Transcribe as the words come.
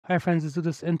Hi friends, let's do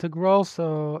this integral.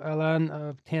 So ln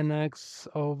of tan x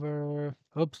over,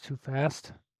 oops, too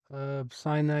fast,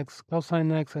 sine x,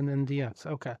 cosine x, and then dx.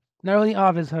 Okay, not really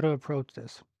obvious how to approach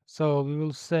this. So we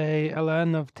will say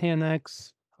ln of tan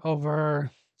x over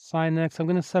sine x. I'm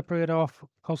going to separate off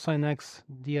cosine x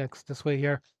dx this way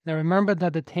here. Now remember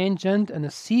that the tangent and the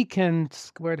secant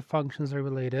squared functions are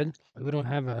related. We don't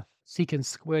have a secant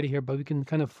squared here, but we can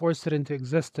kind of force it into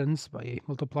existence by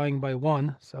multiplying by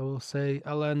 1. So we'll say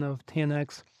ln of tan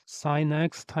x sine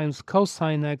x times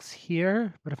cosine x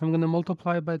here. But if I'm going to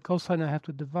multiply by cosine, I have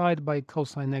to divide by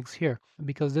cosine x here.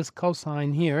 Because this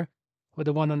cosine here, with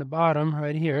the 1 on the bottom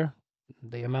right here,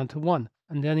 they amount to 1.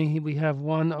 And then we have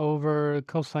 1 over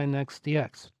cosine x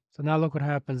dx. So now look what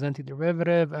happens.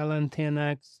 Antiderivative, ln tan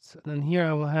x. And then here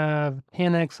I will have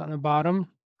tan x on the bottom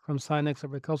from sine x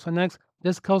over cosine x.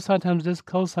 This cosine times this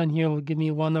cosine here will give me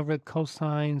 1 over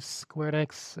cosine squared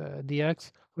x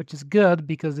dx, which is good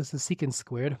because this is secant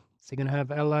squared. So you're going to have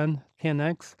ln tan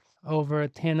x over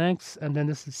tan x, and then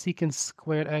this is secant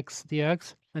squared x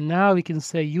dx. And now we can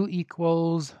say u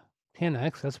equals tan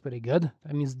x. That's pretty good.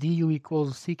 That means du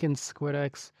equals secant squared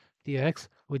x dx,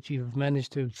 which you've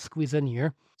managed to squeeze in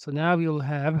here. So now we will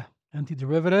have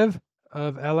antiderivative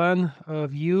of ln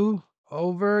of u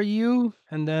over u,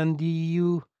 and then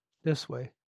du this way.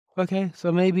 Okay,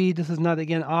 so maybe this is not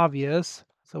again obvious.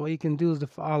 So what you can do is the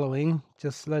following.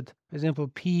 Just let, for example,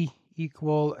 p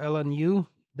equal ln u,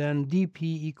 then dp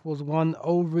equals 1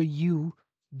 over u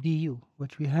du,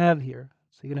 which we have here.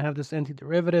 So you're going to have this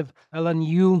antiderivative. ln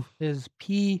u is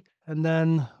p, and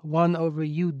then 1 over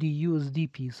u du is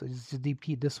dp. So it's just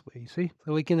dp this way, you see?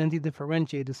 So we can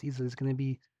anti-differentiate this easily. It's going to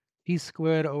be p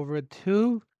squared over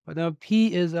 2. But now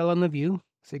p is ln of u.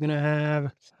 So you're going to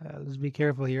have, let's be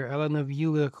careful here, ln of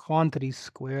u is a quantity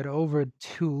squared over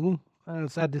 2.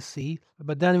 Let's add the c.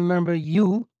 But then remember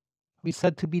u, we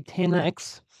said to be tan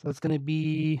x. So it's going to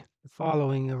be the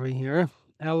following over here.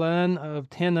 ln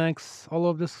of tan x, all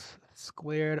of this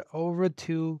squared over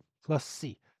 2 plus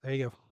c. There you go.